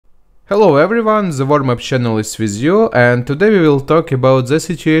Hello everyone, the warm-up channel is with you, and today we will talk about the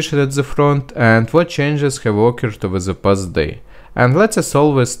situation at the front and what changes have occurred over the past day. And let's as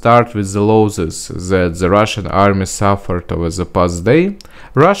always start with the losses that the Russian army suffered over the past day.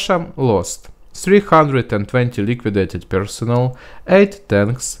 Russia lost 320 liquidated personnel, 8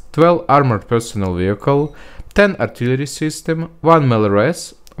 tanks, 12 armored personnel vehicle, 10 artillery system, 1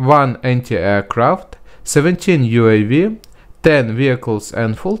 MLRS, 1 anti-aircraft, 17 UAV, 10 vehicles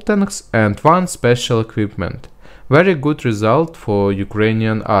and full tanks, and 1 special equipment. Very good result for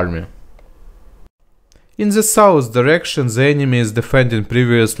Ukrainian army. In the south direction, the enemy is defending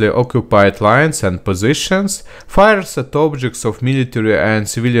previously occupied lines and positions, fires at objects of military and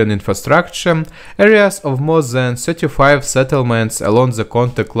civilian infrastructure. Areas of more than 35 settlements along the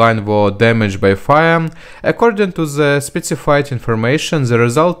contact line were damaged by fire. According to the specified information, the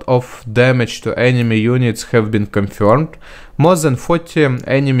result of damage to enemy units have been confirmed. More than 40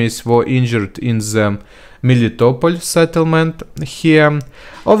 enemies were injured in the Melitopol settlement here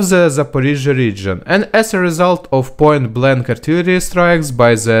of the Zaporizhia region, and as a result of point-blank artillery strikes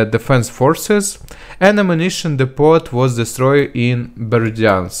by the defense forces, an ammunition depot was destroyed in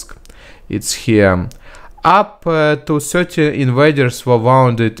Berdyansk. It's here. Up to 30 invaders were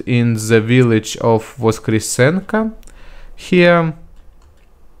wounded in the village of Voskresenka here,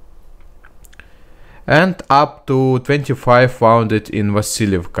 and up to 25 wounded in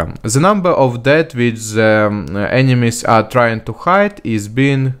Vasilievka. The number of dead which the enemies are trying to hide is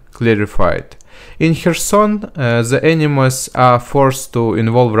being clarified. In Kherson, the enemies are forced to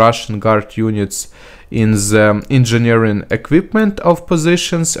involve Russian Guard units in the engineering equipment of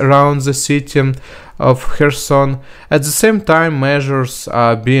positions around the city of Kherson. At the same time, measures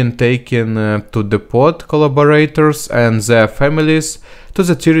are being taken to deport collaborators and their families to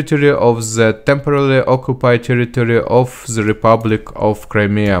the territory of the temporarily occupied territory of the Republic of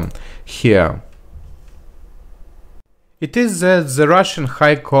Crimea here. It is that the Russian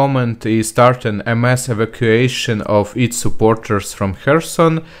High Command is starting a mass evacuation of its supporters from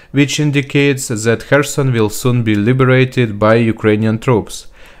Kherson, which indicates that Kherson will soon be liberated by Ukrainian troops.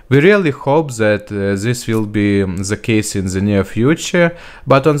 We really hope that this will be the case in the near future,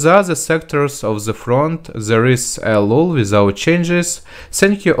 but on the other sectors of the front there is a lull without changes.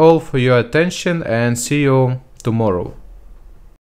 Thank you all for your attention and see you tomorrow.